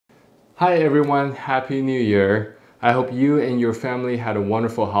Hi everyone, Happy New Year. I hope you and your family had a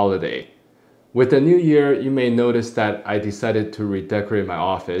wonderful holiday. With the new year, you may notice that I decided to redecorate my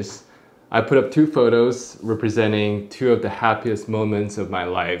office. I put up two photos representing two of the happiest moments of my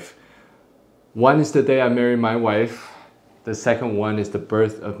life. One is the day I married my wife. The second one is the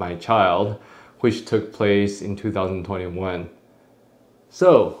birth of my child, which took place in 2021.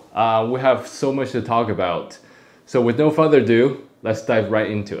 So, we have so much to talk about. So with no further ado, let's dive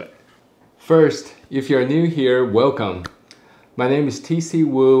right into it. First, if you're new here, welcome. My name is TC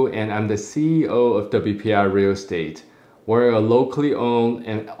Wu and I'm the CEO of WPI Real Estate. We're a locally owned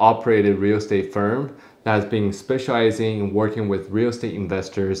and operated real estate firm that has been specializing in working with real estate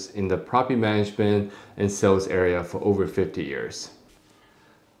investors in the property management and sales area for over 50 years.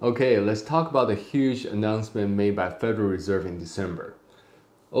 Okay, let's talk about the huge announcement made by Federal Reserve in December,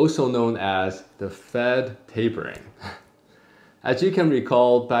 also known as the Fed tapering. As you can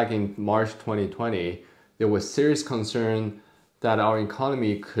recall, back in March 2020, there was serious concern that our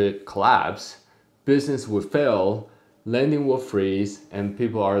economy could collapse, business would fail, lending will freeze, and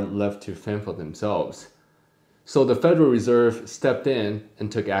people are left to fend for themselves. So the Federal Reserve stepped in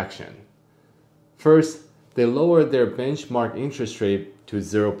and took action. First, they lowered their benchmark interest rate to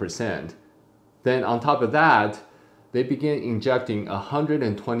 0%. Then on top of that, they began injecting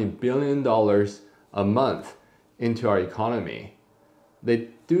 $120 billion a month into our economy. They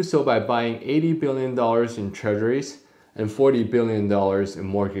do so by buying $80 billion in treasuries and $40 billion in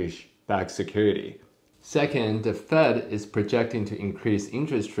mortgage-backed security. Second, the Fed is projecting to increase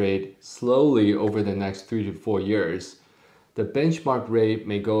interest rate slowly over the next 3 to 4 years. The benchmark rate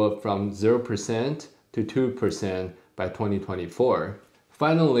may go up from 0% to 2% by 2024.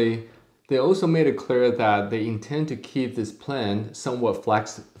 Finally, they also made it clear that they intend to keep this plan somewhat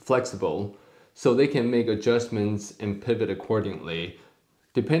flexible so they can make adjustments and pivot accordingly,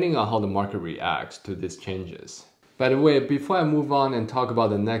 depending on how the market reacts to these changes. By the way, before I move on and talk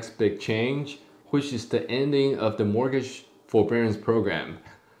about the next big change, which is the ending of the mortgage forbearance program,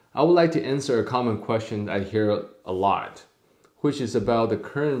 I would like to answer a common question I hear a lot, which is about the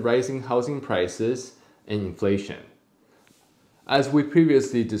current rising housing prices and inflation. As we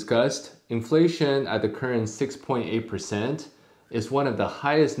previously discussed, inflation at the current 6.8% is one of the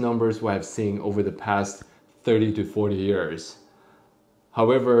highest numbers we have seen over the past 30 to 40 years.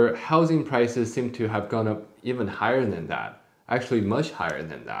 However, housing prices seem to have gone up even higher than that, actually much higher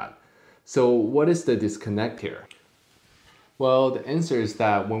than that. So what is the disconnect here? Well, the answer is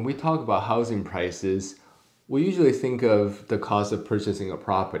that when we talk about housing prices, we usually think of the cost of purchasing a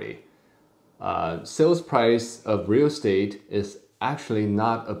property. Sales price of real estate is actually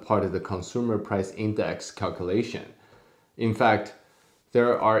not a part of the consumer price index calculation. In fact,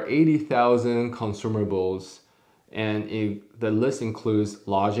 there are 80,000 consumables, and the list includes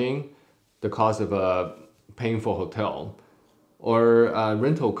lodging, the cost of paying for a hotel, or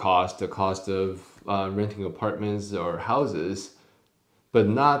rental cost, the cost of renting apartments or houses, but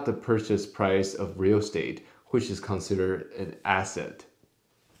not the purchase price of real estate, which is considered an asset.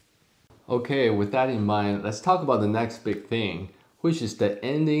 Okay, with that in mind, let's talk about the next big thing, which is the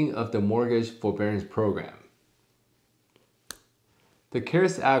ending of the mortgage forbearance program. The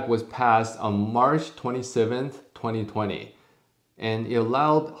CARES Act was passed on March 27, 2020, and it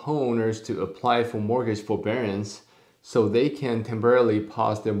allowed homeowners to apply for mortgage forbearance so they can temporarily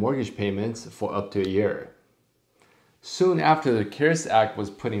pause their mortgage payments for up to a year. Soon after the CARES Act was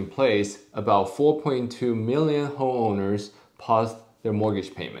put in place, about 4.2 million homeowners paused their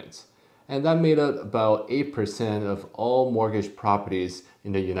mortgage payments, and that made up about 8% of all mortgage properties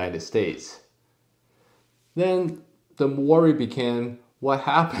in the United States. Then the worry became, what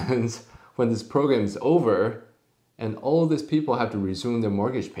happens when this program is over and all these people have to resume their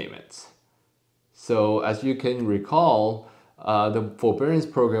mortgage payments? So as you can recall, the forbearance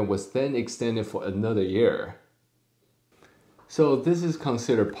program was then extended for another year. So this is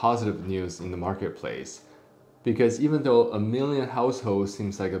considered positive news in the marketplace, because even though 1 million households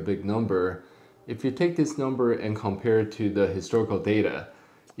seems like a big number, if you take this number and compare it to the historical data,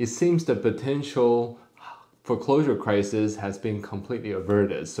 it seems the potential foreclosure crisis has been completely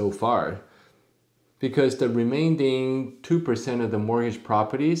averted so far, because the remaining 2% of the mortgage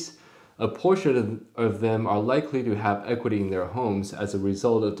properties, a portion of them are likely to have equity in their homes as a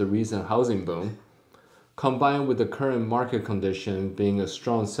result of the recent housing boom. Combined with the current market condition being a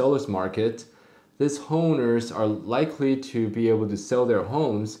strong seller's market, these homeowners are likely to be able to sell their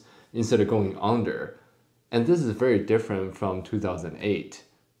homes instead of going under. And this is very different from 2008.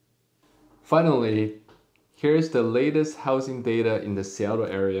 Finally, here's the latest housing data in the Seattle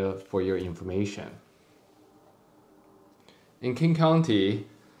area for your information. In King County,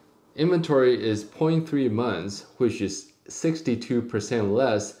 Inventory is 0.3 months, which is 62%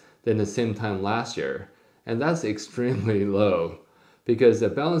 less than the same time last year. And that's extremely low because the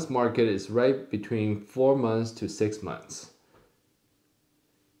balanced market is right between 4 months to 6 months.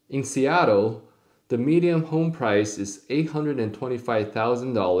 In Seattle, the median home price is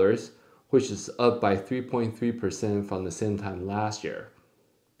 $825,000, which is up by 3.3% from the same time last year.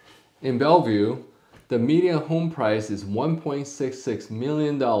 In Bellevue, the median home price is $1.66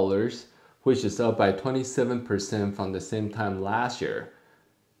 million, which is up by 27% from the same time last year.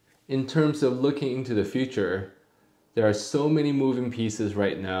 In terms of looking into the future, there are so many moving pieces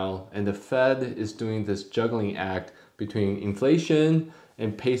right now, and the Fed is doing this juggling act between inflation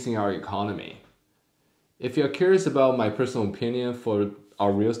and pacing our economy. If you're curious about my personal opinion for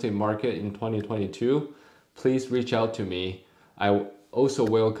our real estate market in 2022, please reach out to me. I also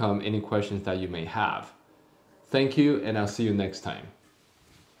welcome any questions that you may have. Thank you, and I'll see you next time.